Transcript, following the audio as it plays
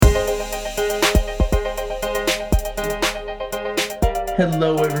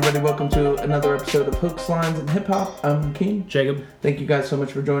Hello, everybody. Welcome to another episode of Hooks, Lines, and Hip Hop. I'm King. Jacob. Thank you guys so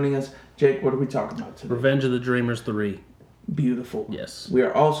much for joining us. Jake, what are we talking about today? Revenge of the Dreamers 3. Beautiful. Yes. We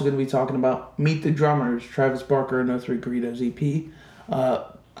are also going to be talking about Meet the Drummers, Travis Barker and No3 Corridos EP.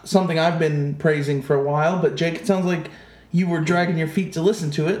 Something I've been praising for a while, but Jake, it sounds like you were dragging your feet to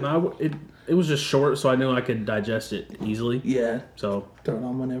listen to it. No, it was just short, so I knew I could digest it easily. Yeah. So, Throw it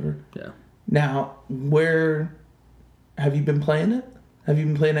on whenever. yeah. Now, where have you been playing it? Have you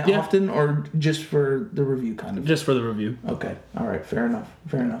been playing it often, or just for the review kind of? Just for the review. Okay. All right. Fair enough.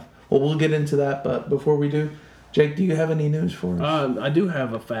 Well, we'll get into that, but before we do, Jake, do you have any news for us? I do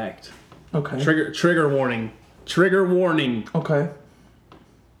have a fact. Okay. Trigger warning. Trigger warning. Okay.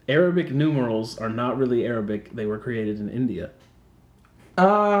 Arabic numerals are not really Arabic. They were created in India.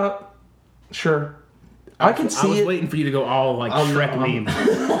 Sure. I can see I was it. waiting for you to go all like Shrek meme.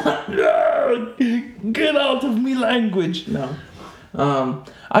 Get out of me language. No.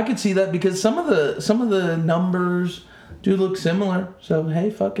 I could see that because some of the numbers do look similar. So hey,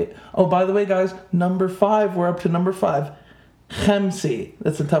 fuck it. Oh, by the way, guys, number 5. We're up to number 5. Khemsi.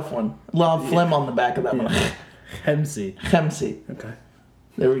 That's a tough one. A lot of phlegm on the back of that one. Hemsi. Khemsi. Okay.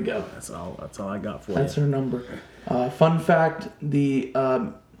 There we go. That's all I got for That's you. her number. Fun fact: the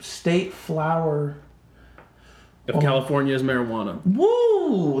state flower Of California is marijuana.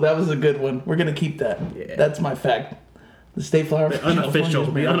 Woo! That was a good one. We're gonna keep that. Yeah. That's my fact. The state flower. The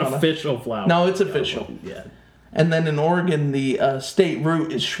unofficial flower. No, it's official. Yeah. And then in Oregon, the state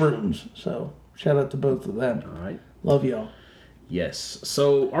root is shrooms. So shout out to both of them. All right. Love y'all. Yes.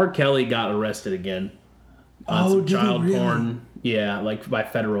 So R. Kelly got arrested again. On some did he child really? porn. Yeah, like by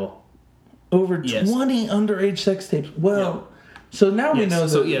federal. Over 20 Yes. underage sex tapes. Well, so now we know that.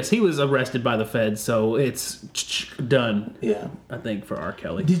 So yes, he was arrested by the feds. So it's done. Yeah. I think for R.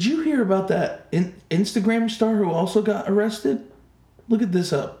 Kelly. Did you hear about that Instagram star who also got arrested? Look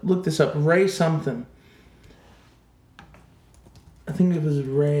this up. Ray something. I think it was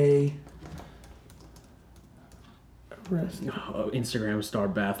Ray. Arrested. Instagram star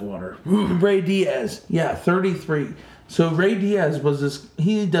bathwater. Ray Diaz. Yeah, 33. So Ray Diaz was this.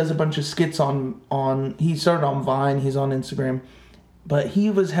 He does a bunch of skits on. He started on Vine. He's on Instagram, but he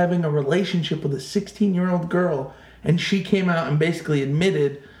was having a relationship with a 16-year-old girl, and she came out and basically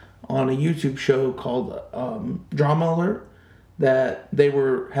admitted on a YouTube show called Drama Alert that they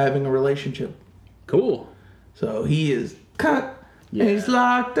were having a relationship. Cool. So he is cut. Yeah. He's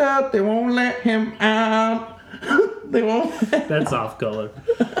locked up. They won't let him out. They won't. That's off color.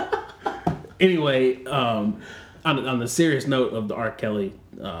 Anyway, on the serious note of the R. Kelly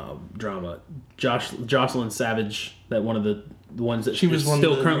drama, Jocelyn Savage, that one of the ones that She was one of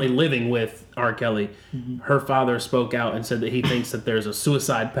still the- currently living with R. Kelly, her father spoke out and said that he thinks that there's a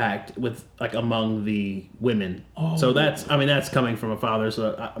suicide pact with among the women. Oh. So that's coming from a father.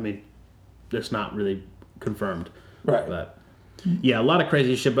 So that's not really confirmed. Right. But yeah, a lot of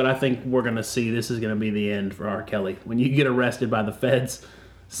crazy shit. But I think we're gonna see this is gonna be the end for R. Kelly when you get arrested by the feds.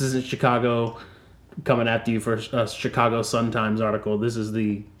 This isn't Chicago coming after you for a Chicago Sun-Times article. This is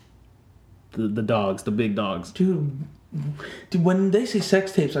the dogs, the big dogs. Dude, when they say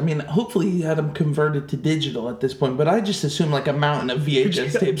sex tapes, hopefully he had them converted to digital at this point, but I just assume a mountain of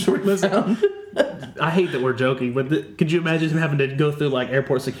VHS tapes were found. I hate that we're joking, but could you imagine him having to go through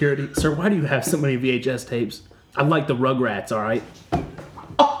airport security? Sir, why do you have so many VHS tapes? I like the Rugrats, all right?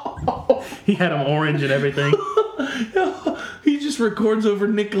 He had them orange and everything. He just records over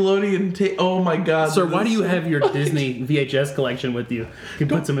Nickelodeon tape. Oh my god. Sir, why do you have your Disney VHS collection with you? He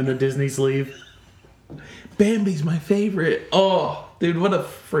puts them in the Disney sleeve. Bambi's my favorite. Oh, dude, what a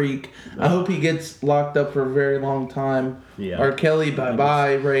freak. I hope he gets locked up for a very long time. Yeah. R. Kelly,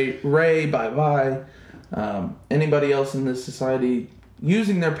 bye-bye. Ray, bye-bye. Anybody else in this society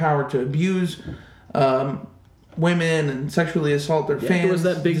using their power to abuse women and sexually assault their fans. There was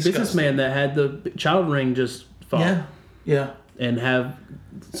that big Disgusting. businessman that had the child ring just fall. Yeah. And have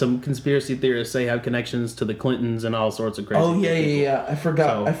some conspiracy theorists say have connections to the Clintons and all sorts of crazy Oh, people. yeah. I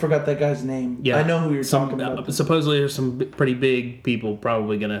forgot that guy's name. Yeah. I know who you're talking about. Supposedly there's some pretty big people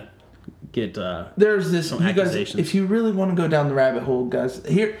probably going to get There's this, some you guys, accusations. if you really want to go down the rabbit hole, guys,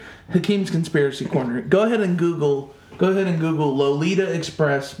 here, Hakeem's Conspiracy Corner. Go ahead and Google Lolita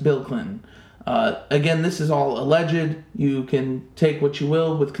Express Bill Clinton. Again, this is all alleged. You can take what you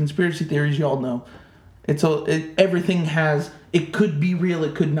will with conspiracy theories. You all know, everything has. It could be real.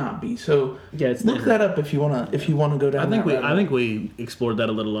 It could not be. So look that up if you wanna go down. I think we explored that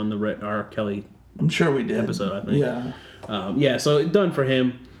a little on the R. Kelly. I'm sure we did. Episode, I think. Yeah. So done for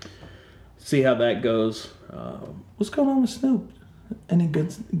him. See how that goes. What's going on with Snoop? Any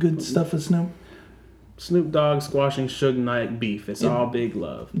good stuff with Snoop? Snoop Dogg squashing Suge Knight beef. It's all big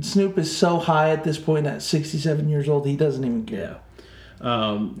love. Snoop is so high at this point at 67 years old, he doesn't even care.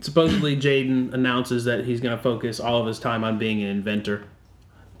 Supposedly, Jaden announces that he's going to focus all of his time on being an inventor.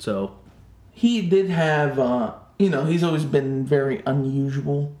 So he did have, he's always been very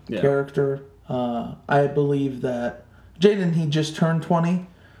unusual character. I believe that Jaden, he just turned 20,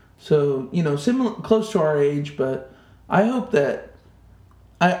 so similar, close to our age. But I hope that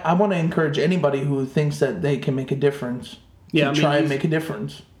I want to encourage anybody who thinks that they can make a difference to try and make a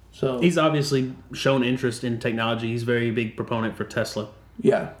difference. So he's obviously shown interest in technology. He's a very big proponent for Tesla.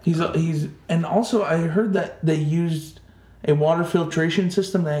 Yeah, he's and also I heard that they used a water filtration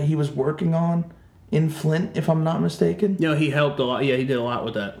system that he was working on in Flint, if I'm not mistaken. He helped a lot. Yeah, he did a lot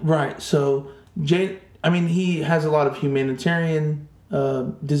with that. Right. So he has a lot of humanitarian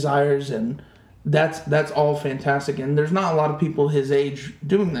desires, and that's all fantastic. And there's not a lot of people his age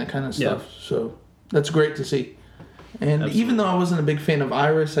doing that kind of stuff. Yeah. So that's great to see. And even though I wasn't a big fan of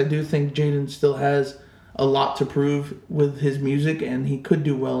Iris, I do think Jaden still has a lot to prove with his music, and he could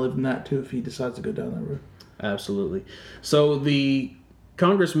do well in that too if he decides to go down that road. Absolutely. So the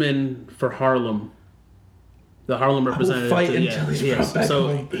congressman for Harlem, the Harlem representative, fight until he's brought back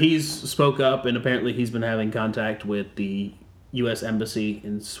away. He's spoke up, and apparently he's been having contact with the U.S. Embassy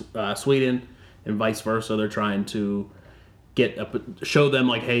in Sweden, and vice versa. They're trying to show them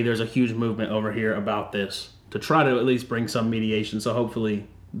like, hey, there's a huge movement over here about this, to try to at least bring some mediation. So hopefully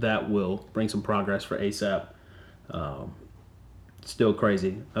that will bring some progress for ASAP. Still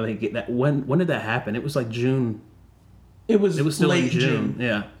crazy. I think that when did that happen? It was like June. It was still late in June.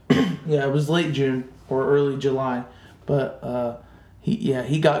 Yeah. Yeah, it was late June or early July. But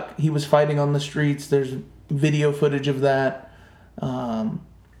he was fighting on the streets. There's video footage of that.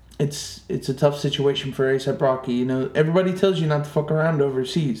 It's a tough situation for A$AP Rocky. Everybody tells you not to fuck around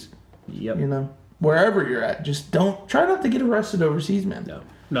overseas. Yep. Wherever you're at, just try not to get arrested overseas, man.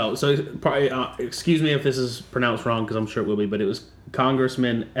 No. So probably, excuse me if this is pronounced wrong, because I'm sure it will be, but it was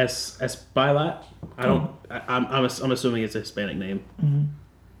Congressman Espaillat. I'm assuming it's a Hispanic name.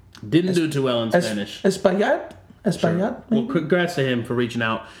 Mm-hmm. Didn't do too well in Spanish. Espaillat. Sure. Well, congrats to him for reaching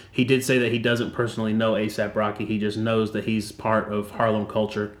out. He did say that he doesn't personally know A$AP Rocky. He just knows that he's part of Harlem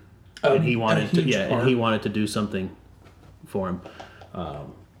culture, and he wanted to do something for him.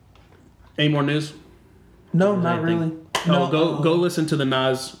 Any more news? No, not really. No. Go listen to the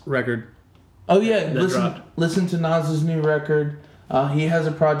Nas record. Oh yeah, listen to Nas's new record. He has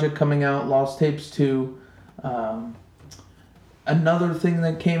a project coming out, Lost Tapes 2. Another thing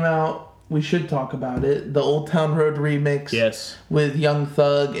that came out, we should talk about it, the Old Town Road remix. Yes. With Young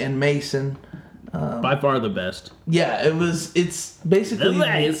Thug and Mason. By far the best. Yeah, it's basically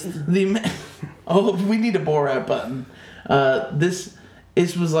the best. Oh, we need a Borat button.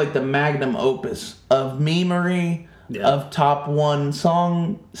 This was like the magnum opus of memery, of top one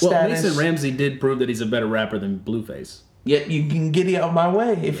song status. Well, Mason Ramsey did prove that he's a better rapper than Blueface. Yet you can giddy out my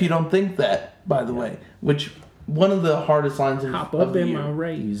way if you don't think that, by the way. Which, one of the hardest lines Hop up in my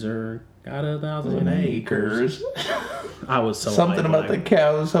Razor, got 1,000 acres. I was so something about the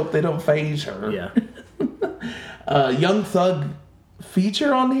cows, hope they don't phase her. Yeah. Young Thug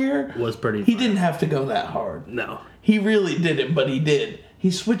feature on here was pretty He didn't have to go that hard. No. He really didn't, but he did.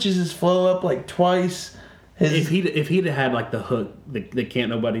 He switches his flow up like twice. If he'd had like the hook, the Can't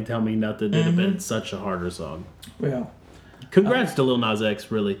Nobody Tell Me Nothing, it'd have been such a harder song. Yeah. Congrats to Lil Nas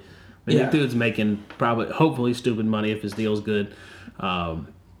X, really. That dude's making hopefully stupid money if his deal's good.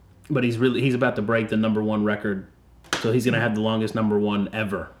 But he's about to break the #1 record, so he's gonna have the longest #1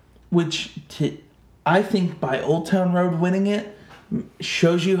 ever. Which I think by Old Town Road winning it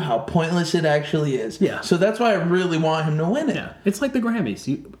shows you how pointless it actually is. Yeah. So that's why I really want him to win it. Yeah. It's like the Grammys.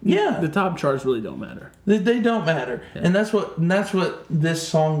 The top charts really don't matter. They don't matter. Yeah. And that's what this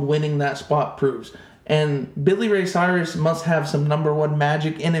song winning that spot proves. And Billy Ray Cyrus must have some #1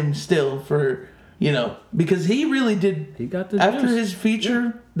 magic in him still for, because he really did. He got the after juice. His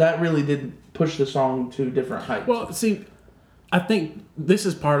feature, that really did push the song to different heights. Well, see, I think this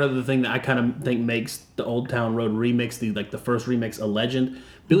is part of the thing that I kind of think makes the Old Town Road remix, the first remix, a legend.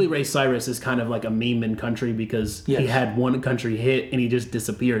 Billy Ray Cyrus is kind of like a meme in country because he had one country hit and he just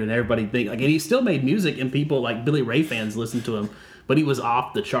disappeared, and everybody and he still made music and people like Billy Ray fans listened to him, but he was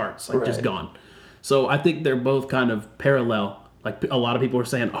off the charts, just gone. So I think they're both kind of parallel. Like a lot of people are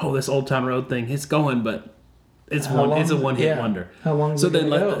saying, "Oh, this Old Town Road thing, it's going," but it's a one-hit wonder. How long? So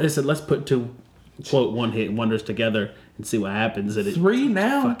then they said, let's put two quote one-hit wonders together and see what happens. And 3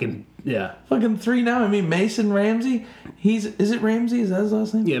 now. Fucking 3 now. I mean, Mason Ramsey. Is it Ramsey? Is that his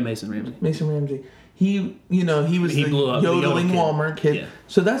last name? Yeah, Mason Ramsey. Mason Ramsey. he was He the blew up, the yodeling Yodel kid. Walmart kid. Yeah.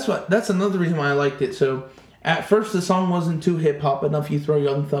 So that's another reason why I liked it. So at first the song wasn't too hip hop enough. You throw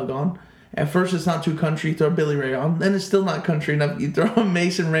Young Thug on. At first it's not too country. You throw Billy Ray on. Then it's still not country enough. You throw on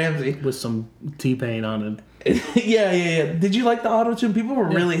Mason Ramsey. With some T-Pain on it. yeah. Did you like the auto tune? People were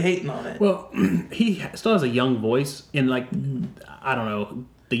really hating on it. Well, he still has a young voice, and like, I don't know,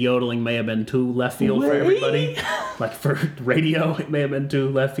 the yodeling may have been too left field for everybody. Like for radio, it may have been too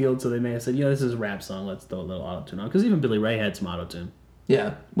left field, so they may have said, this is a rap song, let's throw a little auto tune on. Because even Billy Ray had some auto tune.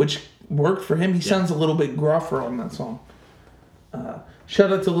 Yeah, which worked for him. He sounds a little bit gruffer on that song.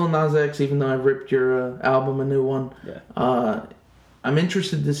 Shout out to Lil Nas X, even though I ripped your album a new one. Yeah. I'm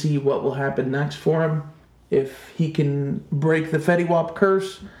interested to see what will happen next for him. If he can break the Fetty Wap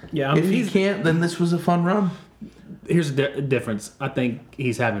curse. Yeah, if he can't, then this was a fun run. Here's the difference. I think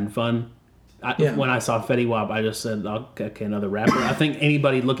he's having fun. When I saw Fetty Wap, I just said, okay, another rapper. I think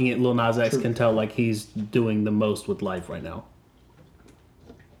anybody looking at Lil Nas X can tell like he's doing the most with life right now.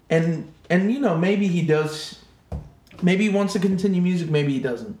 And maybe he does. Maybe he wants to continue music. Maybe he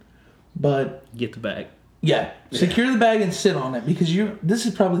doesn't. But get the bag. Yeah, secure the bag and sit on it because this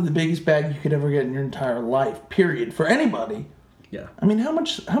is probably the biggest bag you could ever get in your entire life. Period. For anybody. Yeah. I mean, how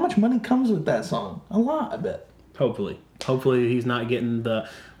much money comes with that song? A lot, I bet. Hopefully he's not getting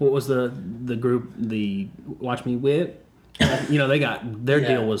what was the group, the Watch Me Whip. They got their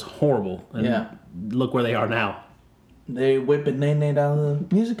deal was horrible. And look where they are now. They whipping Nate out of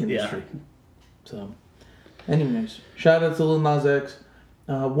the music industry. Yeah. So, anyways, shout out to Lil Nas X.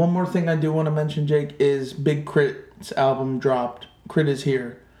 One more thing I do want to mention, Jake, is Big Crit's album dropped. Crit is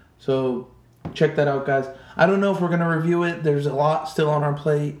here. So check that out, guys. I don't know if we're going to review it. There's a lot still on our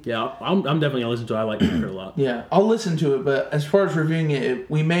plate. Yeah, I'm definitely going to listen to it. I like Big Crit a lot. Yeah, I'll listen to it, but as far as reviewing it,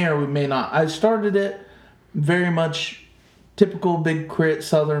 we may or we may not. I started it very much typical Big Crit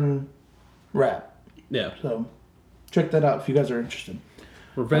Southern rap. Yeah. So check that out if you guys are interested.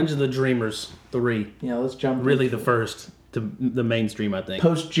 Revenge of the Dreamers 3. Yeah, let's jump really the first to the mainstream, I think.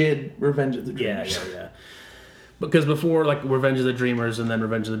 Post-Jid Revenge of the Dreamers. Yeah. Because before, like, Revenge of the Dreamers and then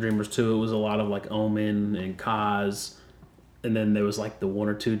Revenge of the Dreamers 2, it was a lot of, like, Omen and Kaz. And then there was, like, the one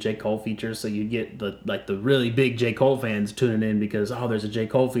or two J. Cole features. So you'd get, the really big J. Cole fans tuning in because, there's a J.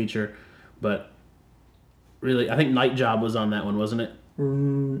 Cole feature. But really, I think Night Job was on that one, wasn't it?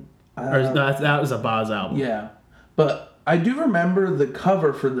 That was a Boz album. Yeah. But I do remember the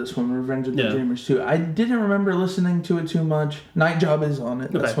cover for this one, Revenge of the Dreamers 2. I didn't remember listening to it too much. Night Job is on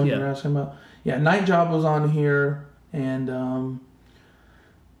it. That's what you're asking about. Yeah, Night Job was on here, and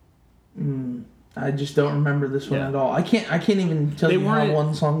I just don't remember this one at all. I can't even tell you how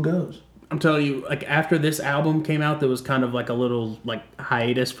one song goes. I'm telling you, like, after this album came out, there was kind of like a little like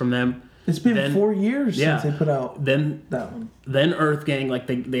hiatus from them. It's been 4 years since they put out that one. Then Earth Gang, like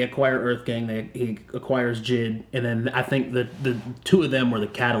they acquire Earth Gang, he acquires Jid, and then I think the two of them were the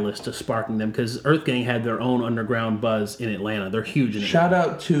catalyst to sparking them because Earth Gang had their own underground buzz in Atlanta. They're huge in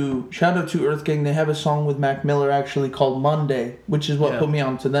Atlanta. Shout out to Earth Gang. They have a song with Mac Miller actually called Monday, which is what put me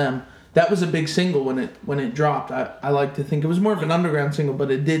on to them. That was a big single when it dropped. I like to think it was more of an underground single, but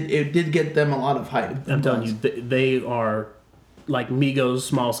it did get them a lot of hype. I'm telling you, they are like Migos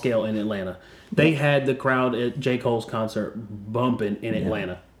small scale in Atlanta. They had the crowd at J. Cole's concert bumping in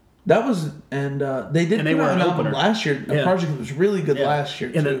Atlanta. That was, and they did. And they were an album last year. A project that was really good last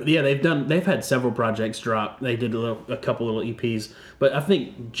year too. And they've had several projects drop. They did a couple little EPs, but I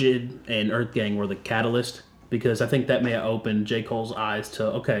think Jid and Earth Gang were the catalyst because I think that may have opened J. Cole's eyes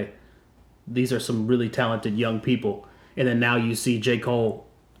to these are some really talented young people, and then now you see J. Cole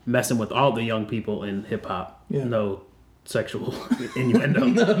messing with all the young people in hip hop. Yeah. No sexual innuendo.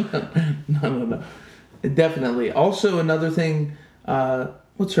 No. Definitely. Also, another thing.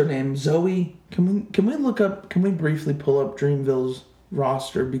 What's her name? Zoe. Can we look up? Can we briefly pull up Dreamville's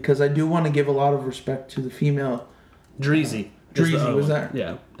roster because I do want to give a lot of respect to the female. Dreezy. Dreezy was that?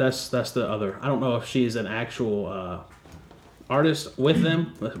 Yeah, that's the other. I don't know if she's an actual artist with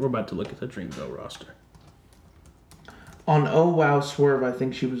them. We're about to look at the Dreamville roster. On Oh Wow Swerve, I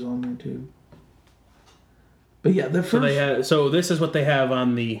think she was on there too. But yeah, the first. So this is what they have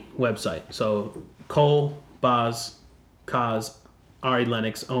on the website. So Cole, Boz, Kaz, Ari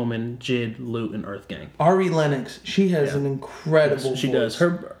Lennox, Omen, Jid, Loot, and Earth Gang. Ari Lennox, she has an incredible voice. She does.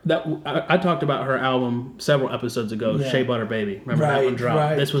 I talked about her album several episodes ago, Shea Butter Baby. Remember that one dropped?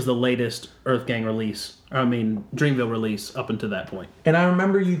 Right. This was the latest Earth Gang release. Dreamville release up until that point. And I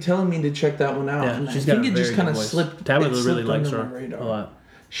remember you telling me to check that one out. Yeah, and she's I got think it just kind of slipped. Tabitha really likes her a lot.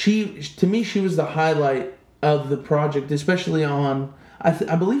 To me, she was the highlight of the project, especially on.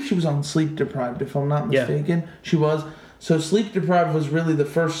 I believe she was on Sleep Deprived, if I'm not mistaken. She was. So Sleep Deprived was really the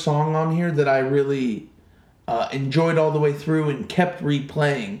first song on here that I really enjoyed all the way through and kept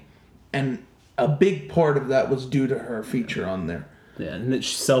replaying. And a big part of that was due to her feature on there. Yeah, and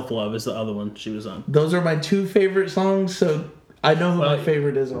Self Love is the other one she was on. Those are my two favorite songs, so I know who my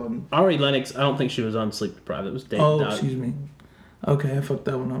favorite is on. Ari Lennox, I don't think she was on Sleep Deprived. It was Dave. Excuse me. Okay, I fucked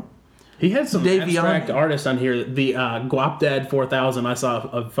that one up. He had some Dave abstract Young. artists on here. The Guapdad 4000, I saw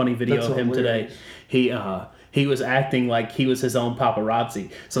a funny video That's of him hilarious. today. He was acting like he was his own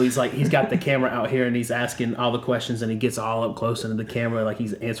paparazzi. So he's got the camera out here and he's asking all the questions and he gets all up close into the camera like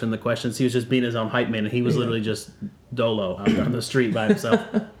he's answering the questions. He was just being his own hype man and he was literally just dolo out on the street by himself.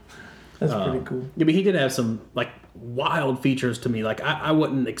 That's pretty cool. Yeah, but he did have some like wild features to me. Like I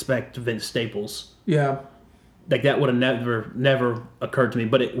wouldn't expect Vince Staples. Yeah. Like that would have never occurred to me,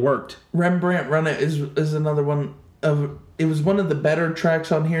 but it worked. Rembrandt Run It is another one of. It was one of the better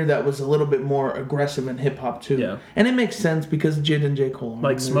tracks on here that was a little bit more aggressive in hip hop too. Yeah. And it makes sense because Jid and J. Cole.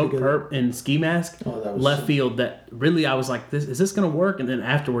 Like Smoke Perp and Ski Mask, that was left field. That really, I was like, is this gonna work? And then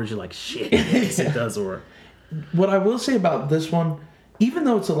afterwards, you're like, shit, yes, it does work. What I will say about this one, even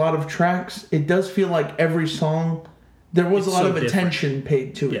though it's a lot of tracks, it does feel like every song there was It's a lot so of different. attention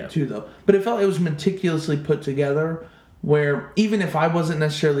paid to Yeah. it too, though. But it felt it was meticulously put together. Where even if I wasn't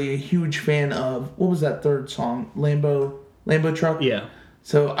necessarily a huge fan of what was that third song, Lambo Truck. Yeah,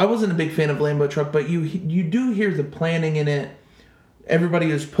 So I wasn't a big fan of Lambo Truck, but you do hear the planning in it.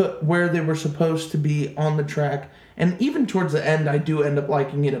 Everybody is put where they were supposed to be on the track, and even towards the end, I do end up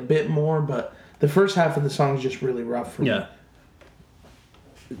liking it a bit more. But the first half of the song is just really rough for me. yeah.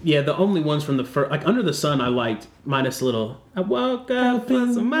 Yeah, the only ones from the first, like Under the Sun, I liked, minus a little. I woke up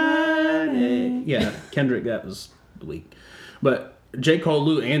with some money. Yeah, Kendrick, that was weak. But J. Cole,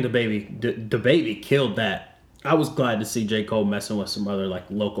 Lou, and DaBaby killed that. I was glad to see J. Cole messing with some other like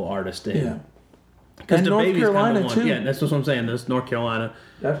local artists. Yeah. Because And North DaBaby's Carolina, kind of one. too. Yeah, that's what I'm saying. That's North Carolina.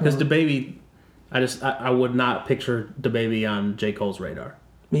 Because Definitely. DaBaby, I would not picture DaBaby on J. Cole's radar.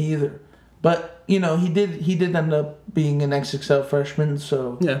 Me either. But he did end up being an XXL freshman,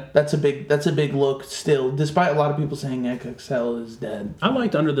 so Yeah. that's a big look still. Despite a lot of people saying XXL is dead. I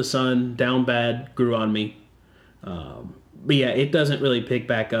liked Under the Sun, Down Bad, Grew on Me. But yeah, it doesn't really pick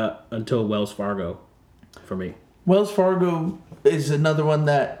back up until Wells Fargo for me. Wells Fargo is another one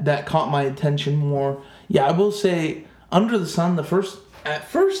that caught my attention more. Yeah, I will say Under the Sun, at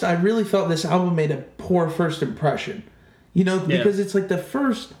first I really thought this album made a poor first impression. Because it's like the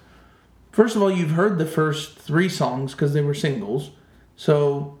first of all, you've heard the first 3 songs because they were singles.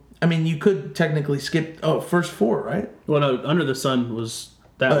 So, I mean, you could technically skip first 4, right? Well, no, Under the Sun was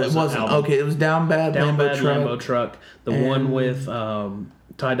that was It wasn't. an album. Okay, it was Down Bad, Down Lambo Bad, Truck. Lambo Truck, the one with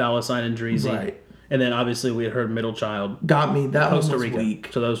Ty Dolla $ign and Dreezy, Right. and then obviously we had heard Middle Child, Got me. That Costa one was Rica. weak.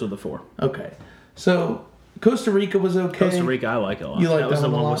 So those were the 4. Okay. So, Costa Rica was okay. Costa Rica, I like it a lot. You like that was that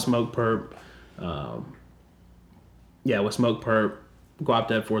the one a one lot? with Smoke Perp. With Smoke Perp,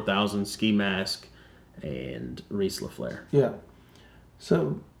 Guapdad 4000, Ski Mask, and Reese LaFleur. Yeah.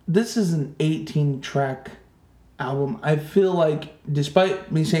 So, this is an 18-track album. I feel like,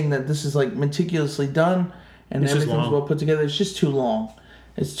 despite me saying that this is like meticulously done and It's just everything's long. well put together, it's just too long.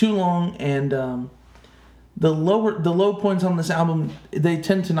 It's too long, and the low points on this album, they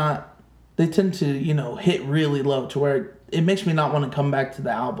tend to hit really low to where it makes me not want to come back to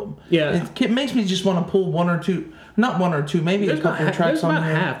the album. Yeah. It makes me just want to pull maybe a couple of tracks there's on about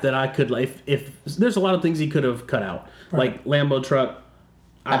here. half that I could like. If there's a lot of things he could have cut out, Right. like Lambo Truck.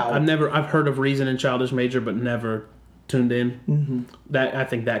 Out. I've heard of Reason and Childish Major, but never tuned in. Mm-hmm. That I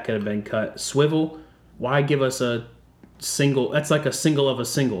think that could have been cut. Swivel. Why give us a single? That's like a single of a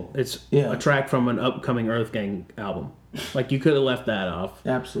single. It's Yeah. a track from an upcoming Earth Gang album. Like you could have left that off.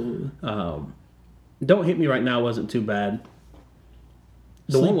 Absolutely. Don't Hit Me Right Now wasn't too bad.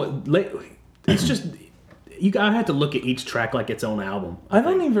 The one with it's just I had to look at each track like its own album. I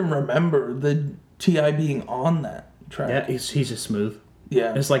don't even remember the T.I. being on that track. Yeah, he's just smooth.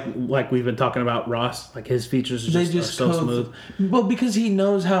 Yeah. It's like we've been talking about Ross. Like his features are are so smooth. Well, because he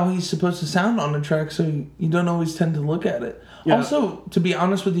knows how he's supposed to sound on the track, so you don't always tend to look at it. Yeah. Also, to be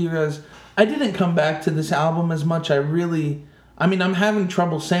honest with you guys, I didn't come back to this album as much. I'm having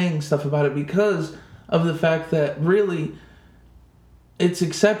trouble saying stuff about it because of the fact that really it's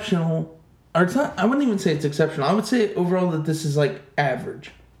exceptional. Or it's not, I wouldn't even say it's exceptional. I would say overall that this is like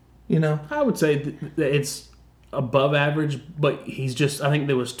average. I would say that it's above average, but I think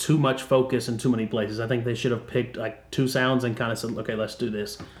there was too much focus in too many places. I think they should have picked like 2 sounds and kind of said, okay, let's do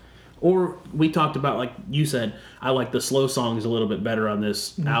this. Or we talked about, like you said, I like the slow songs a little bit better on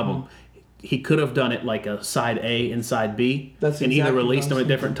this album. he could have done it like a side A and side B, That's and either exactly released what I them was at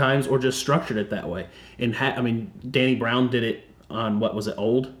different times or just structured it that way. And Danny Brown did it on what was it,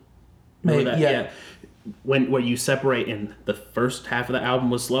 Old? Maybe, Remember that? yeah. Where you separate in the first half of the album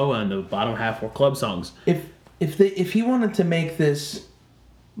was slow and the bottom half were club songs. If he wanted to make this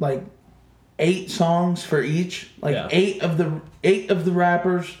like 8 songs for each, like Yeah. 8 of the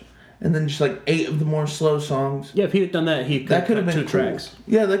rappers, and then just like 8 of the more slow songs. Yeah, if he had done that, he could That could have been 2 cool. tracks.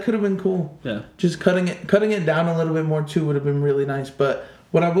 Yeah, that could have been cool. Yeah. Just cutting it down a little bit more too would have been really nice. But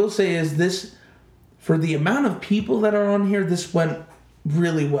what I will say is this, for the amount of people that are on here, this went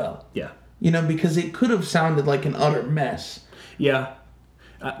really well. Yeah. Because it could have sounded like an utter mess. Yeah.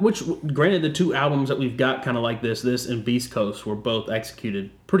 Which, granted, the 2 albums that we've got kind of like this and Beast Coast were both executed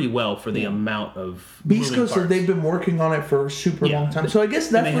pretty well for the amount of Beast moving Coast, parts. they've been working on it for a super long time. So I guess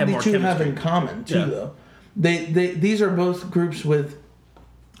that's they what have the more 2 have chemistry. in common too, Yeah. though. These are both groups with,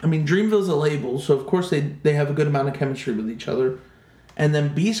 Dreamville's a label, so of course they have a good amount of chemistry with each other. And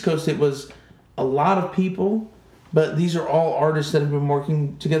then Beast Coast, it was a lot of people, but these are all artists that have been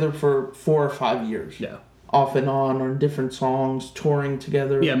working together for 4 or 5 years. Yeah. Off and on different songs, touring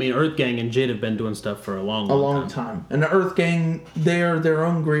together. Yeah, Earth Gang and Jid have been doing stuff for a long time. And the Earth Gang, they are their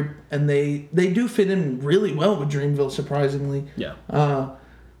own group, and they do fit in really well with Dreamville, surprisingly. Yeah.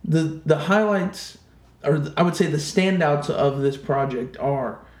 The highlights, I would say the standouts of this project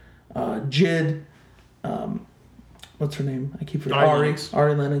are Jid, what's her name? I keep forgetting.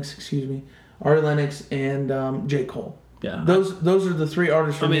 Ari Lennox, excuse me. Ari Lennox and J. Cole. Yeah. Those are the 3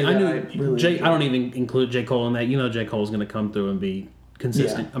 artists for me. I knew really I don't even include J. Cole in that. J. Cole's going to come through and be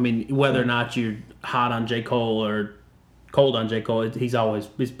consistent. Yeah. Whether or not you're hot on J. Cole or cold on J. Cole,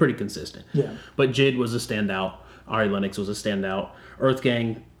 he's pretty consistent. Yeah. But Jid was a standout. Ari Lennox was a standout. Earth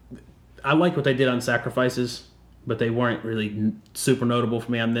Gang, I like what they did on Sacrifices, but they weren't really super notable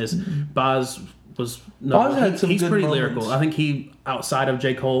for me on this. Mm-hmm. Boz was notable. Boz had some He's good pretty moments. lyrical. I think he, outside of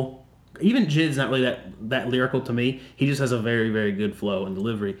J. Cole, even Jid's not really that lyrical to me. He just has a very, very good flow and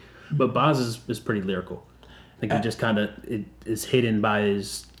delivery. But Boz is pretty lyrical. I think he just kind of is hidden by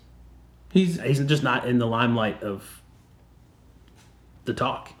his... He's just not in the limelight of the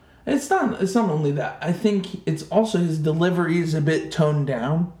talk. It's not only that. I think it's also his delivery is a bit toned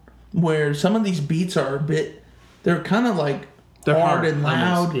down, where some of these beats are they're kind of like They're hard and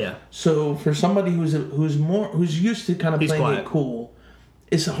loud. almost, yeah. So for somebody who's used to kind of playing quiet. it cool,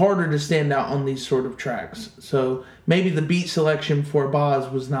 it's harder to stand out on these sort of tracks. So maybe the beat selection for Boz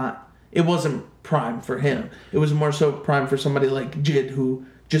wasn't prime for him. It was more so prime for somebody like Jid, who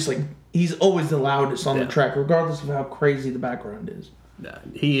just like he's always the loudest on the track, regardless of how crazy the background is.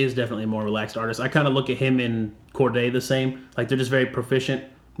 He is definitely a more relaxed artist. I kind of look at him and Corday the same. Like, they're just very proficient,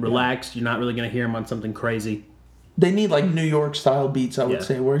 relaxed. You're not really going to hear him on something crazy. They need like New York style beats, I would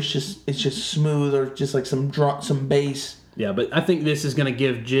say, where it's just smooth or just like some bass. Yeah, but I think this is going to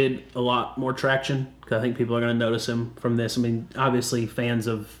give Jid a lot more traction because I think people are going to notice him from this. Obviously, fans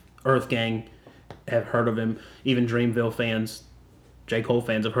of Earth Gang have heard of him. Even Dreamville fans, J. Cole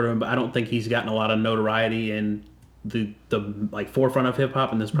fans have heard of him, but I don't think he's gotten a lot of notoriety and the like forefront of hip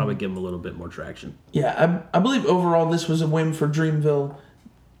hop, and this probably give him a little bit more traction. Yeah, I believe overall this was a win for Dreamville.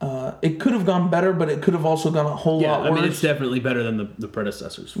 It could have gone better, but it could have also gone a whole lot worse. It's definitely better than the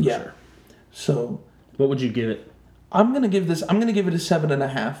predecessors for sure. So, what would you give it? I'm gonna give it a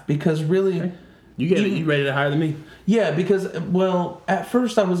 7.5 because really, Okay. You rated it higher than me. Yeah, because at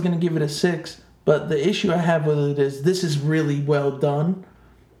first I was gonna give it a 6, but the issue I have with it is this is really well done.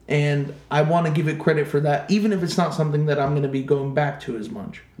 And I want to give it credit for that, even if it's not something that I'm going to be going back to as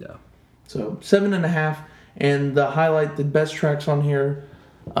much. Yeah. So 7.5, and the best tracks on here: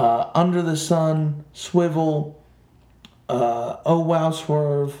 "Under the Sun," "Swivel," "Oh Wow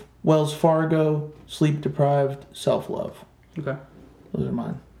Swerve," "Wells Fargo," "Sleep Deprived," "Self Love." Okay. Those are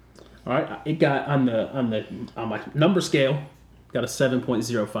mine. All right. It got on my number scale, got a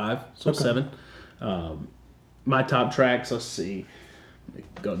 7.05, so 7. My top tracks. Let's see.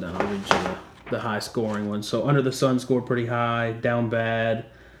 Go down. I'll read you the high scoring ones. So Under the Sun scored pretty high. Down Bad.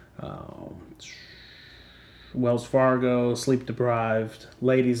 Wells Fargo. Sleep Deprived.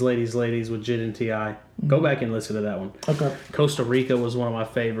 Ladies with Jid and T.I. Go back and listen to that one. Okay. Costa Rica was one of my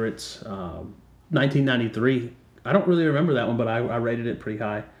favorites. 1993. I don't really remember that one, but I rated it pretty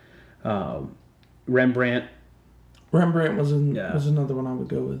high. Rembrandt was another one I would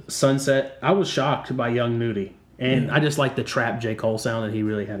go with. Sunset. I was shocked by Young Nudy. And I just like the trap J. Cole sound, and he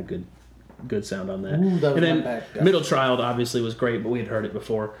really had a good good sound on that. Ooh, that was and then my back, guys. Middle Child obviously was great, but we had heard it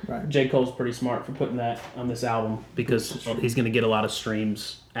before. Right. J. Cole's pretty smart for putting that on this album because he's going to get a lot of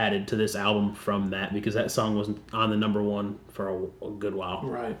streams added to this album from that because that song was on the number one for a good while.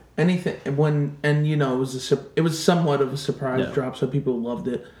 Right. Anything it was somewhat of a surprise drop, so people loved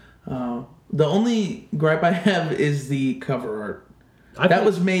it. The only gripe I have is the cover art. That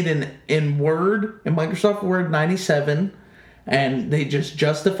was made in Word, in Microsoft Word 97, and they just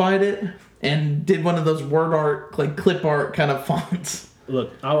justified it and did one of those word art, like clip art kind of fonts.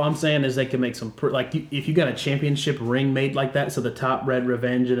 Look, all I'm saying is they can make some if you got a championship ring made like that, so the top read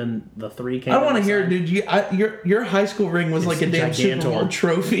Revenge and then the 3 came. I don't want to hear it, dude. Your high school ring was like a damn Super Bowl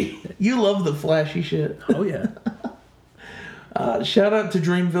trophy. You love the flashy shit. Oh yeah. Shout out to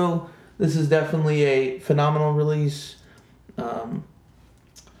Dreamville. This is definitely a phenomenal release.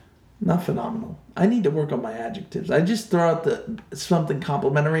 Not phenomenal. I need to work on my adjectives. I just throw out something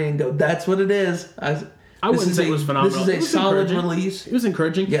complimentary and go, that's what it is. I wouldn't say it was phenomenal. This is a solid release. It was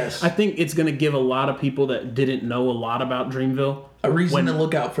encouraging. Yes. I think it's going to give a lot of people that didn't know a lot about Dreamville a reason to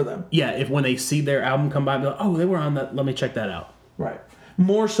look out for them. Yeah, when they see their album come by, they're like, oh, they were on that. Let me check that out. Right.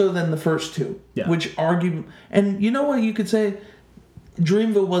 More so than the first two. Yeah. Which argue... And you know what you could say?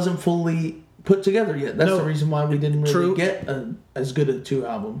 Dreamville wasn't fully put together yet. That's the reason why we didn't really get as good of 2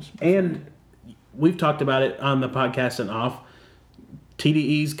 albums. And we've talked about it on the podcast and off.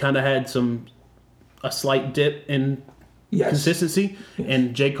 TDE's kind of had a slight dip in consistency,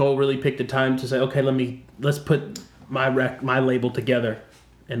 and J. Cole really picked a time to say, okay, let's put my label together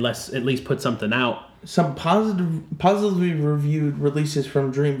and let's at least put something out. Some positively reviewed releases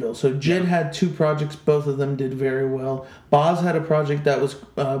from Dreamville. So Jid had 2 projects, both of them did very well. Boz had a project that was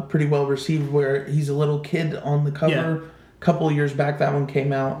pretty well received where he's a little kid on the cover. Yeah. A couple of years back that one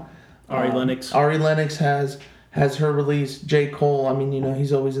came out. Ari Lennox. Ari Lennox has her release. J. Cole, I mean,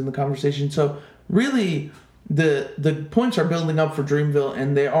 he's always in the conversation. So really the points are building up for Dreamville,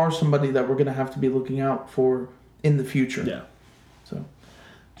 and they are somebody that we're going to have to be looking out for in the future. Yeah. So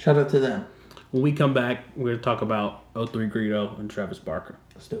shout out to them. When we come back, we're going to talk about 03 Greedo and Travis Barker.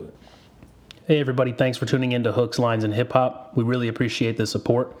 Let's do it. Hey, everybody. Thanks for tuning in to Hooks, Lines, and Hip Hop. We really appreciate the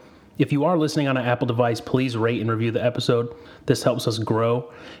support. If you are listening on an Apple device, please rate and review the episode. This helps us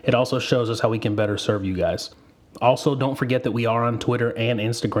grow. It also shows us how we can better serve you guys. Also, don't forget that we are on Twitter and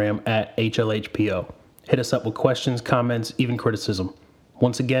Instagram at HLHPO. Hit us up with questions, comments, even criticism.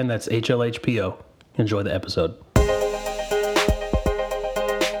 Once again, that's HLHPO. Enjoy the episode.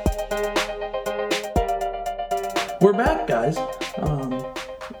 We're back, guys.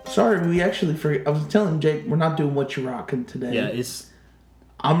 Sorry, we actually forgot. I was telling Jake we're not doing What You Rockin' today. Yeah,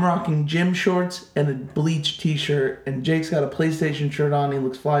 I'm rocking gym shorts and a bleach t-shirt, and Jake's got a PlayStation shirt on. He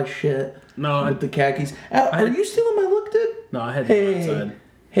looks fly as shit. With the khakis. Are you stealing my look, dude? No, I had them outside.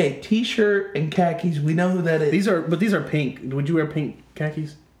 Hey, t-shirt and khakis. We know who that is. These are pink. Would you wear pink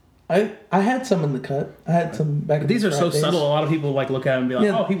khakis? I had some in the cut. I had some back. These are so subtle. A lot of people like look at them and be like,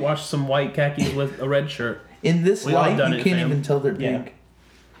 "Oh, he washed some white khakis with a red shirt." In this light, you can't even tell they're pink. Yeah.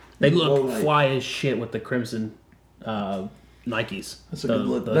 They look fly as shit with the crimson Nikes. That's a good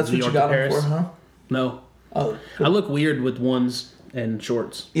look. That's what you got them for, huh? No. Oh. I look weird with ones and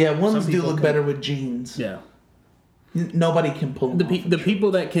shorts. Yeah, ones do look better with jeans. Yeah. Nobody can pull them off. The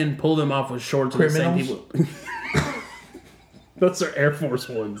people that can pull them off with shorts are the same people. Those are Air Force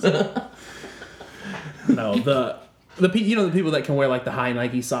Ones. No, the people that can wear like the high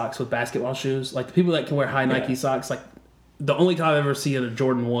Nike socks with basketball shoes, like the people that can wear high Nike socks, like the only time I've ever seen a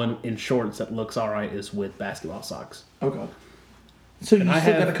Jordan 1 in shorts that looks all right is with basketball socks. Okay. So you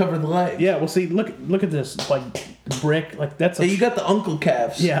still got to cover the legs. Yeah, well, see, look at this, like brick, like that's. You got the uncle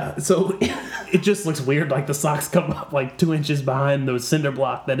calves. Yeah, so it just looks weird. Like the socks come up like 2 inches behind the cinder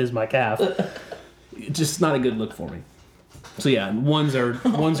block that is my calf. It's just not a good look for me. So yeah, ones are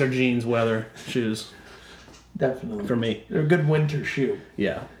jeans, weather shoes. Definitely. For me. They're a good winter shoe.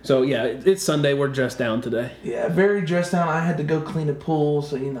 Yeah. So yeah, it's Sunday. We're dressed down today. Yeah, very dressed down. I had to go clean a pool,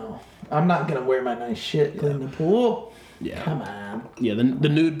 so I'm not gonna wear my nice shit clean the pool. Yeah. Come on. Yeah, the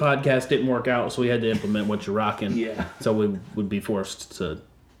nude podcast didn't work out, so we had to implement What You're Rocking. Yeah. So we would be forced to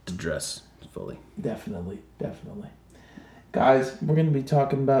dress fully. Definitely. Guys, we're going to be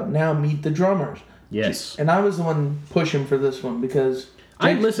talking about now Meet the Drummers. Yes. And I was the one pushing for this one because...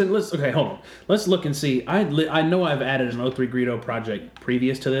 Okay, hold on. Let's look and see. I know I've added an 03 Greedo project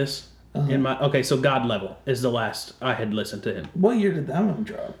previous to this. So God Level is the last I had listened to him. What year did that one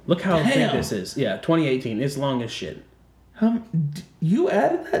drop? Look how big this is. Yeah, 2018. It's long as shit. You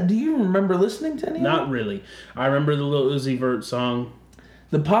added that? Do you remember listening to any of it? Not really. I remember the Lil Uzi Vert song.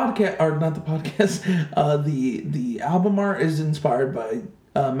 The podcast, or not the podcast, the album art is inspired by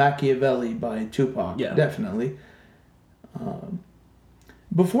Machiavelli by Tupac. Yeah. Definitely.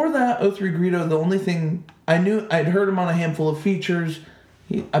 Before that, O3 Greedo, the only thing I knew, I'd heard him on a handful of features.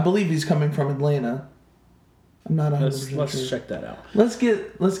 I believe he's coming from Atlanta. I'm not 100% Let's sure. check that out. Let's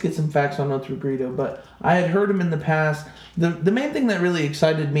get some facts on O3 Greedo, but I had heard him in the past. The main thing that really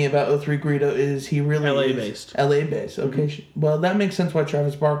excited me about O3 Greedo is he really LA is based. LA based. Okay, well that makes sense why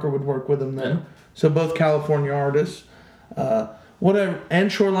Travis Barker would work with him then. Yeah. So both California artists, whatever,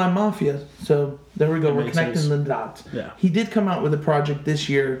 and Shoreline Mafia. So there we go. That We're makes connecting sense. the dots. Yeah. He did come out with a project this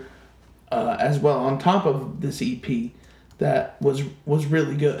year, as well on top of this EP, that was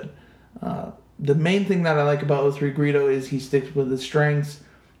really good. The main thing that I like about O3 Greedo is he sticks with his strengths.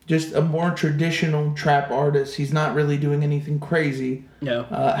 Just a more traditional trap artist. He's not really doing anything crazy. Yeah.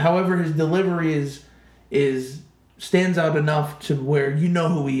 However, his delivery is stands out enough to where you know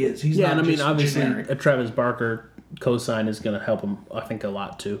who he is. He's Yeah, not and I mean, just obviously, generic. a Travis Barker cosign is going to help him, I think, a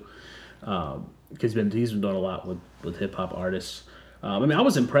lot too. Because he's been doing a lot with hip hop artists. I mean, I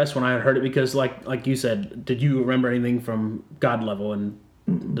was impressed when I had heard it because, like you said, did you remember anything from God Level? And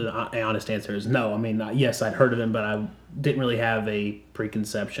the honest answer is no. I mean, yes, I'd heard of him, but I didn't really have a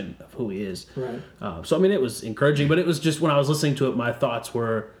preconception of who he is. Right. So, I mean, it was encouraging, but it was just when I was listening to it, my thoughts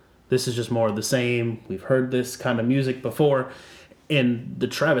were, this is just more of the same. We've heard this kind of music before. And the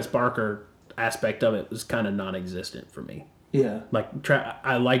Travis Barker aspect of it was kind of non-existent for me. Yeah. Like,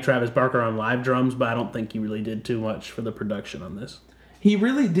 I like Travis Barker on live drums, but I don't think he really did too much for the production on this. He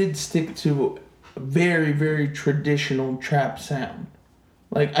really did stick to a very, very traditional trap sound.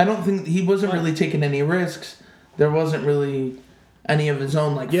 Like, I don't think he wasn't really taking any risks. There wasn't really any of his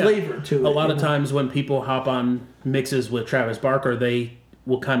own flavor to it. A lot of times when people hop on mixes with Travis Barker, they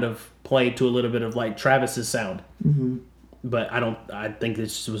will kind of play to a little bit of like Travis's sound. Mm-hmm. But I think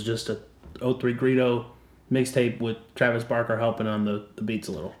this was just a O3 Greedo mixtape with Travis Barker helping on the beats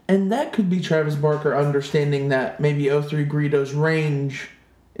a little. And that could be Travis Barker understanding that maybe O3 Greedo's range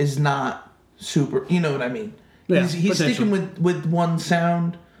is not super, you know what I mean? Yeah, he's sticking with one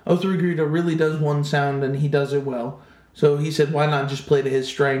sound. O3 Greedo really does one sound and he does it well. So he said, why not just play to his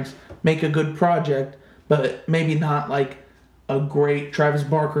strengths, make a good project, but maybe not like a great Travis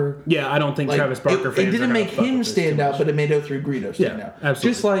Barker. Yeah, I don't think Travis Barker it fans didn't are make gonna fuck him with this stand too out, much. but it made O3 Greedo stand out.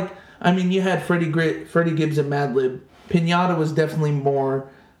 Absolutely. Just like, I mean, you had Freddie Gibbs and Madlib. Pinata was definitely more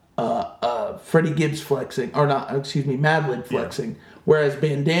Freddie Gibbs flexing, or not, excuse me, Madlib flexing. Whereas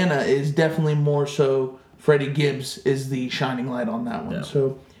Bandana is definitely more so Freddie Gibbs is the shining light on that one. Yeah.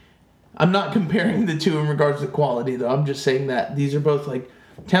 So I'm not comparing the two in regards to quality, though. I'm just saying that these are both like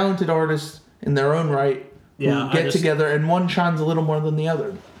talented artists in their own right who get together, and one shines a little more than the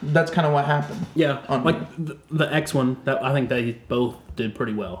other. That's kind of what happened. Yeah, the X one, that I think they both did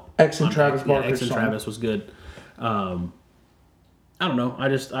pretty well. X and Travis Barker. X and Travis was good. I don't know.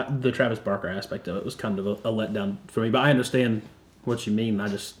 The Travis Barker aspect of it was kind of a letdown for me, but I understand what you mean. I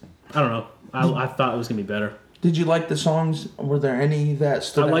don't know. I thought it was gonna be better. Did you like the songs? Were there any that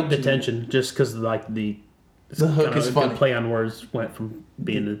stood out? I like to you? Detention just because the hook is funny. The play on words went from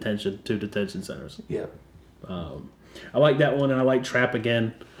being detention to detention centers. Yeah. I like that one, and I like Trap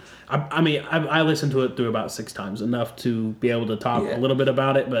Again. I mean, I listened to it through about 6 times, enough to be able to talk a little bit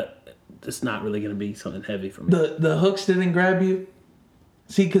about it, but it's not really going to be something heavy for me. The hooks didn't grab you?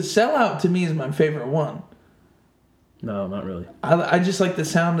 See, because Sellout to me is my favorite one. No, not really. I just like the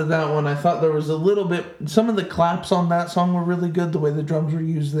sound of that one. I thought there was a little bit... Some of the claps on that song were really good, the way the drums were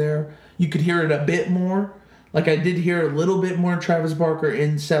used there. You could hear it a bit more. Like, I did hear a little bit more Travis Barker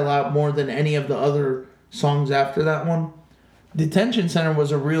in Sellout more than any of the other songs after that one. Detention Center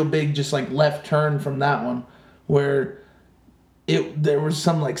was a real big just like left turn from that one, where there was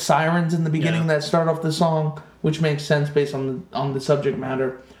some like sirens in the beginning that start off the song, which makes sense based on the subject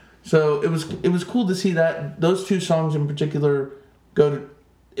matter. So it was cool to see that those two songs in particular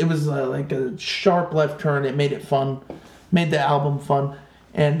it was like a sharp left turn. It made it fun, made the album fun,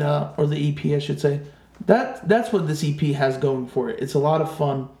 and or the EP I should say. That's what this EP has going for it. It's a lot of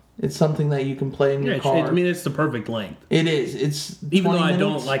fun. It's something that you can play in your car. I mean, it's the perfect length. It is. It's even though I minutes,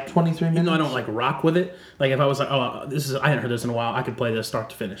 don't like 23 minutes. Even though I don't like rock with it, like if I was like, oh, I hadn't heard this in a while, I could play this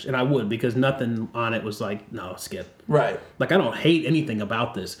start to finish, and I would because nothing on it was like, no, skip. Right. Like I don't hate anything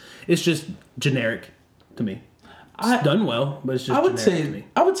about this. It's just generic to me. It's done well, but it's just generic to me.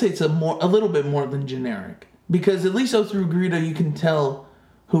 I would say it's a little bit more than generic because at least through Greedo you can tell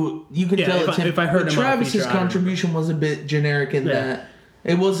it's him. If I heard him on a Travis's feature, contribution was a bit generic in that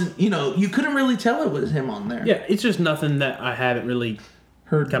it wasn't. You couldn't really tell it was him on there. Yeah, it's just nothing that I haven't really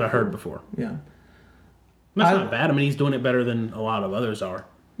heard before. Yeah, that's not bad. I mean, he's doing it better than a lot of others are.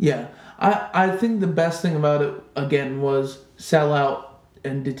 Yeah, I think the best thing about it again was Sellout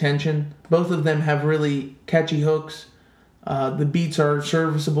and Detention. Both of them have really catchy hooks. The beats are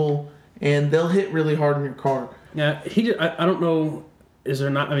serviceable, and they'll hit really hard in your car. Yeah, I don't know. Is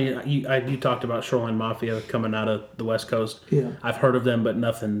there not? I mean, you talked about Shoreline Mafia coming out of the West Coast. Yeah. I've heard of them, but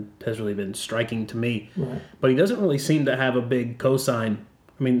nothing has really been striking to me. Right. But he doesn't really seem to have a big cosign.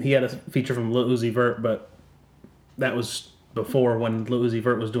 I mean, he had a feature from Lil Uzi Vert, but that was before when Lil Uzi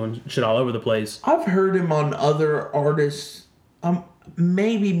Vert was doing shit all over the place. I've heard him on other artists.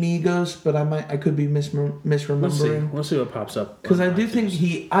 Maybe Migos, but I could be misremembering. We'll see what pops up. Because I do think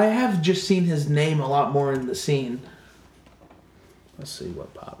I have just seen his name a lot more in the scene. Let's see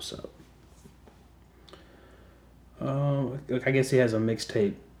what pops up. I guess he has a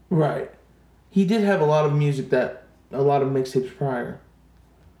mixtape. Right. He did have a lot of mixtapes prior.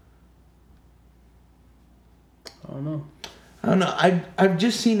 I don't know. I've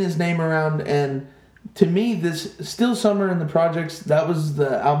just seen his name around, and to me, this Still Summer in the Projects, that was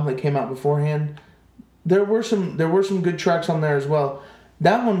the album that came out beforehand. There were some good tracks on there as well.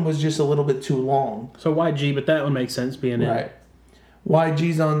 That one was just a little bit too long. So YG, but that one makes sense being in. Right.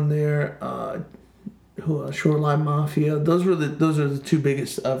 YG's on there. Shoreline Mafia. Those are the two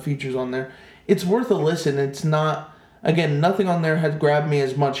biggest features on there. It's worth a listen. It's not, again, nothing on there has grabbed me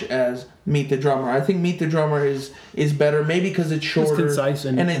as much as Meet the Drummer. I think Meet the Drummer is better, maybe because it's shorter, it's concise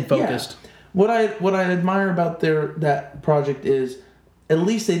and focused. Yeah. What I admire about that project is at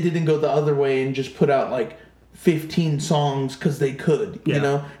least they didn't go the other way and just put out like 15 songs because they could. Yeah. You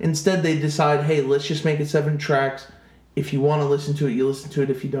know, instead they decide, hey, let's just make it 7 tracks. If you want to listen to it, you listen to it.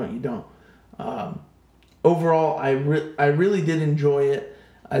 If you don't, you don't. Overall, I really did enjoy it.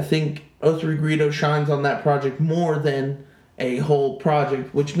 I think O3 Greedo shines on that project more than a whole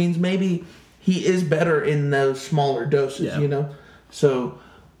project, which means maybe he is better in those smaller doses, you know? So,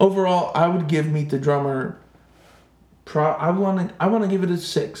 overall, I would give Meet the Drummer... I want to give it a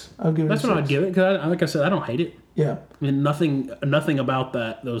 6. I'll give it That's a 6. what I'd give it, because like I said, I don't hate it. Yeah. I mean, nothing about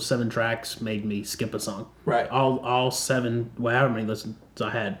those 7 tracks made me skip a song. Right. All 7, however many listens I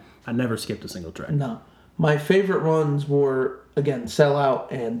had, I never skipped a single track. No. My favorite ones were, again, Sell Out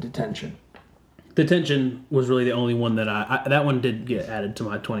and Detention. Detention was really the only one that that one did get added to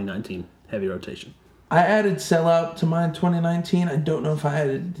my 2019 heavy rotation. I added Sell Out to mine 2019. I don't know if I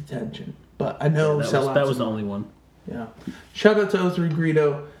added Detention, but I know Sell Out. That was the only one. Yeah. Shout out to O3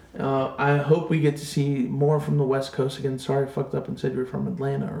 Greedo. I hope we get to see more from the West Coast again. Sorry I fucked up and said you're from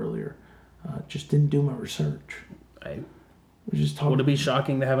Atlanta earlier. Just didn't do my research. Hey, We're just talking. would it be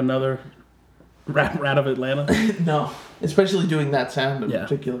shocking to have another rap out of Atlanta? No, especially doing that sound in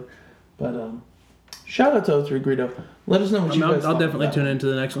particular. But shout out to O3 Greedo. Let us know what you guys I'll definitely tune into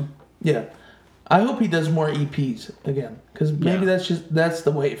the next one. Yeah. I hope he does more EPs again, because maybe that's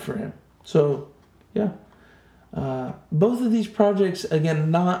the way for him. So, yeah. Both of these projects,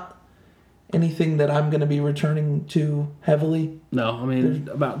 again, not anything that I'm going to be returning to heavily. No, I mean,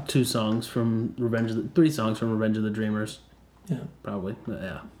 about 3 songs from Revenge of the Dreamers. Yeah. Probably,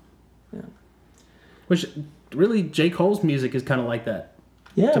 yeah. Yeah. Which, really, J. Cole's music is kind of like that.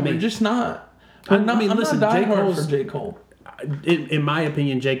 Yeah, to we're me. just not... I'm not J. Cole's... for J. Cole. In my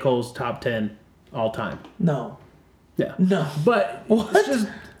opinion, J. Cole's top 10 all time. No. Yeah. No. But... What? It's just,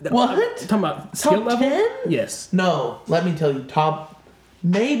 what? I'm talking about skill top level? 10? Yes. No. Let me tell you,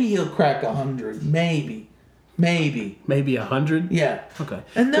 maybe he'll crack 100. Maybe. Maybe 100? Yeah. Okay.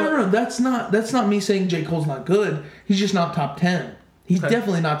 And no, that's not me saying J. Cole's not good. He's just not top 10. He's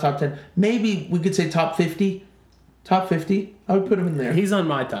definitely not top 10. Maybe we could say top 50. Top 50. I would put him in there. He's on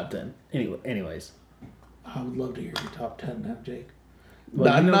my top 10. Anyways. I would love to hear your top 10 now, Jake. Well,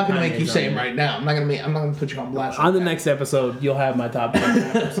 but I'm not going to Kanye's make you say him there. right now. I'm not going to put you on blast. On the next episode, you'll have my top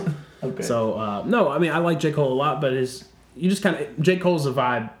 10 rappers. Okay. So, no, I mean, I like J. Cole a lot, but J. Cole's a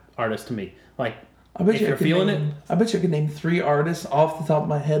vibe artist to me. Like, if you're feeling it. I bet you I could name 3 artists off the top of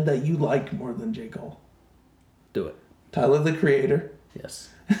my head that you like more than J. Cole. Do it. Tyler, the Creator. Yes.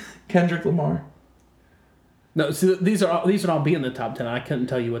 Kendrick Lamar. No, see, these would all be in the top 10. I couldn't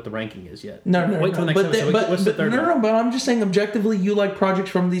tell you what the ranking is yet. No. Wait till the next episode. What's the third one? No, but I'm just saying objectively you like projects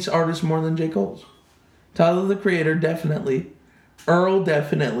from these artists more than J. Cole's. Tyler, the Creator, definitely. Earl,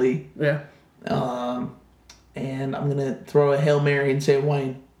 definitely. Yeah. And I'm going to throw a Hail Mary and say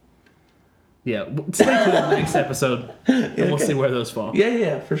Wayne. Yeah. Stay tuned to the next episode, and we'll see where those fall.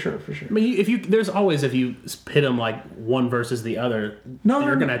 Yeah, for sure. I mean, if you pit them like one versus the other,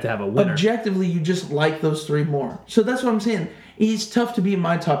 you're going to have a winner. Objectively, you just like those 3 more. So that's what I'm saying. He's tough to be in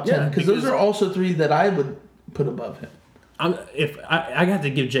my top 10 because those are also 3 that I would put above him. I got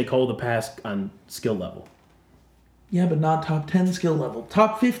to give J. Cole the pass on skill level. Yeah, but not top 10 skill level.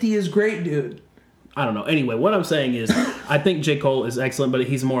 Top 50 is great, dude. I don't know. Anyway, what I'm saying is, I think J. Cole is excellent, but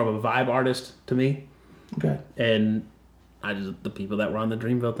he's more of a vibe artist to me. Okay. And the people that were on the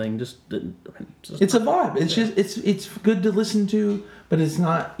Dreamville thing just didn't. It's a vibe. It's just it's good to listen to, but it's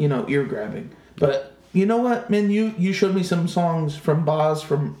not ear grabbing. But you know what, man? You showed me some songs from Boz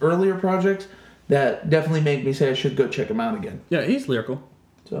from earlier projects that definitely make me say I should go check him out again. Yeah, he's lyrical.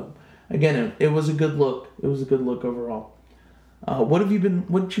 So again, it was a good look. It was a good look overall. What you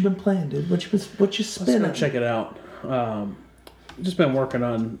been playing, dude? What you spinning? Let's go check it out. Just been working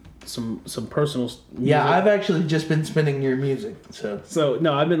on some personal music. Yeah, I've actually just been spinning your music. So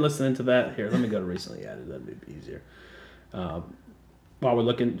no, I've been listening to that. Here, let me go to recently added. That'd be easier. While we're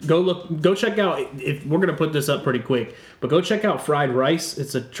looking, go check out. If we're gonna put this up pretty quick, but go check out Fried Rice.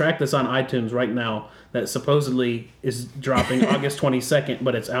 It's a track that's on iTunes right now that supposedly is dropping August 22nd,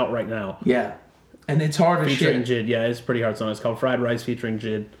 but it's out right now. Yeah, and it's hard to featuring share. Jid. Yeah, it's a pretty hard song. It's called Fried Rice featuring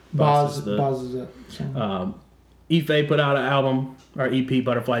Jid. Boz is that song. Ife put out an album or EP,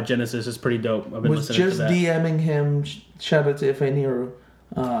 Butterfly Genesis. Is pretty dope. I've been listening to that. Was just DMing him. Shout out to Ife Nero.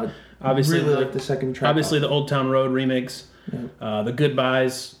 Obviously, really like the second track. Obviously, the Old Town Road remix. Yeah. The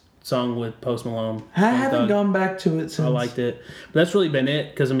Goodbyes song with Post Malone. I haven't gone back to it since. I liked it. But that's really been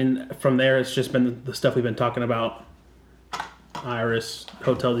it, because, from there, it's just been the stuff we've been talking about. Iris,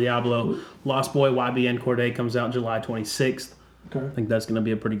 Hotel Diablo, Lost Boy, YBN Corday comes out July 26th. Okay. I think that's going to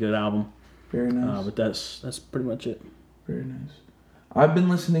be a pretty good album. Very nice. But that's pretty much it. Very nice. I've been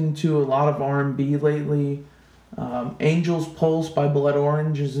listening to a lot of R&B lately. Angel's Pulse by Blood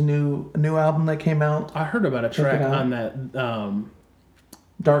Orange is a new album that came out. I heard about a track on that.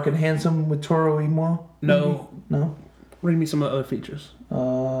 Dark and Handsome with Toro y Moi. No. Read me some of the other features.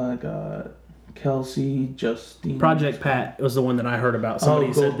 I got Kelsey, Justine. Project Pat was the one that I heard about.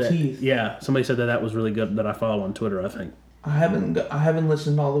 Somebody said that. Teeth. Yeah, somebody said that was really good. That I follow on Twitter, I think. I haven't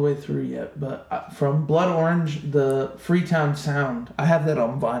listened all the way through yet, but from Blood Orange, the Freetown Sound, I have that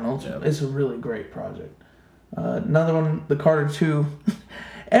on vinyl. Yep. It's a really great project. Another one, the Carter 2.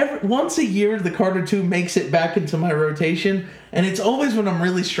 Once a year, the Carter 2 makes it back into my rotation, and it's always when I'm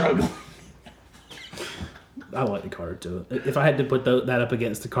really struggling. I like the Carter 2. If I had to put that up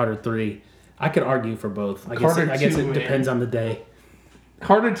against the Carter 3, I could argue for both. I guess it depends on the day.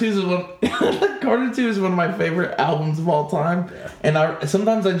 Carter 2 is one of my favorite albums of all time, and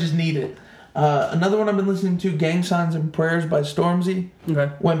sometimes I just need it. Another one I've been listening to, Gang Signs and Prayers by Stormzy. Okay.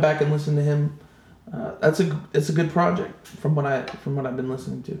 Went back and listened to him. It's a good project from what I've been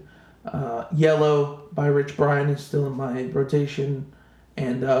listening to. Yellow by Rich Brian is still in my rotation,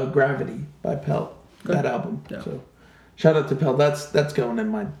 and Gravity by Pelt. Good. That album. Yeah. So shout out to Pelt. That's going in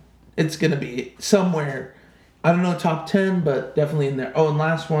mine. It's gonna be somewhere. I don't know, top 10, but definitely in there. Oh, and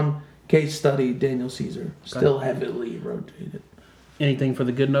last one, Case Study, Daniel Caesar. Still heavily rotated. Anything for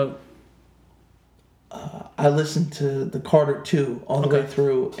the good note? I listened to the Carter 2 all the way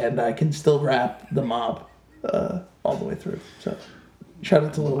through, and I can still rap The Mob all the way through. So, shout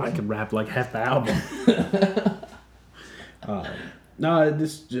out to Lil Wayne. I could rap like half the album. No,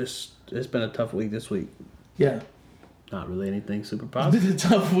 it's been a tough week this week. Yeah. Not really anything super It's positive. been a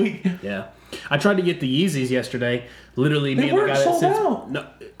tough week. Yeah. I tried to get the Yeezys yesterday. Literally, They me and the weren't guy that sold sits. out. No,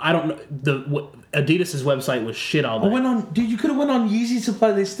 I don't know. Adidas' website was shit all day. You could have went on Yeezy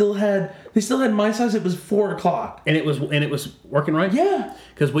Supply. They still had my size. It was 4:00. And it was working right? Yeah.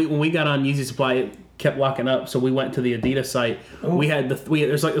 Because when we got on Yeezy Supply, it kept locking up. So we went to the Adidas site. Oh. We had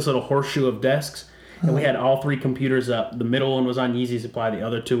there's like this little horseshoe of desks, and we had all three computers up. The middle one was on Yeezy Supply. The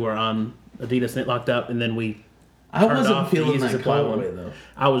other two were on Adidas, and it locked up. And then we I turned wasn't off the feeling Yeezy that Supply one. colorway though.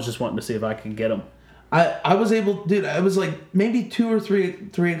 I was just wanting to see if I could get them. I was able, dude. I was like maybe 2 or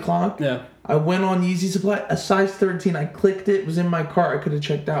 3 o'clock. Yeah. I went on Yeezy Supply, a size 13. I clicked it. It was in my cart. I could have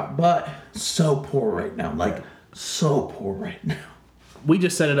checked out, but so poor right now. Like so poor right now. We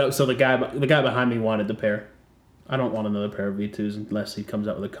just set it up so the guy behind me wanted the pair. I don't want another pair of V2s unless he comes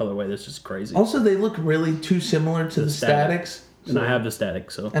out with a colorway that's just crazy. Also, they look really too similar to the Statics. And I have the Static,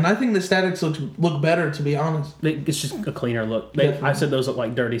 so. And I think the Statics look better, to be honest. It's just a cleaner look. I said those look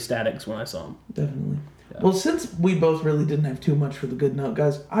like dirty Statics when I saw them. Definitely. Yeah. Well, since we both really didn't have too much for the good note,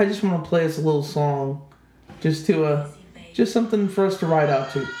 guys, I just want to play us a little song, just something for us to ride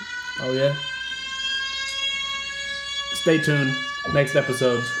out to. Oh yeah. Stay tuned. Next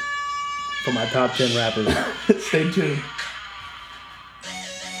episode for my top 10 rappers. Stay tuned.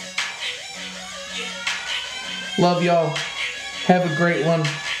 Love y'all. Have a great one.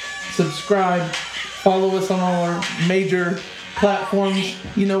 Subscribe. Follow us on all our major platforms.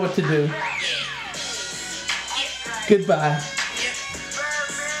 You know what to do. Goodbye.